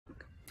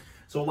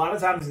So a lot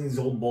of times in these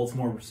old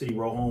Baltimore City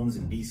row homes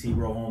and DC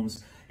row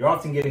homes, you're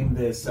often getting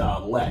this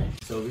lead.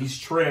 So these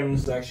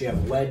trims actually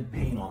have lead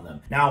paint on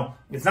them. Now,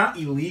 it's not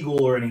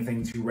illegal or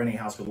anything to rent a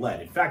house with lead.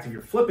 In fact, if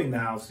you're flipping the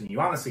house, and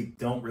you honestly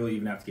don't really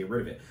even have to get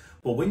rid of it.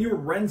 But when you're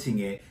renting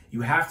it,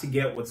 you have to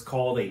get what's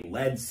called a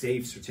lead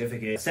safe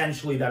certificate.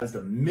 Essentially, that is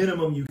the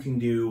minimum you can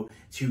do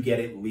to get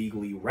it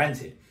legally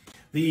rented.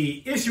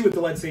 The issue with the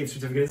lead safe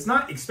certificate, it's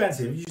not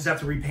expensive. You just have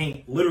to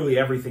repaint literally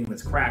everything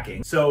that's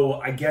cracking. So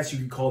I guess you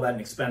could call that an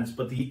expense,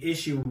 but the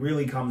issue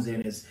really comes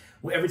in is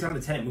every time the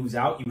tenant moves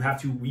out, you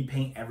have to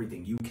repaint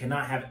everything. You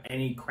cannot have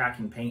any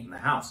cracking paint in the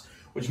house,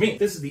 which means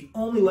this is the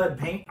only lead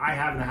paint I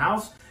have in the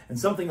house, and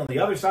something on the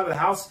other side of the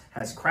house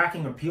has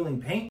cracking or peeling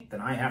paint,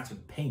 then I have to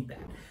paint that.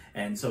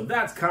 And so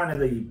that's kind of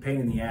the pain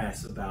in the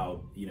ass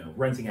about,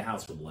 renting a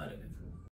house with lead in it.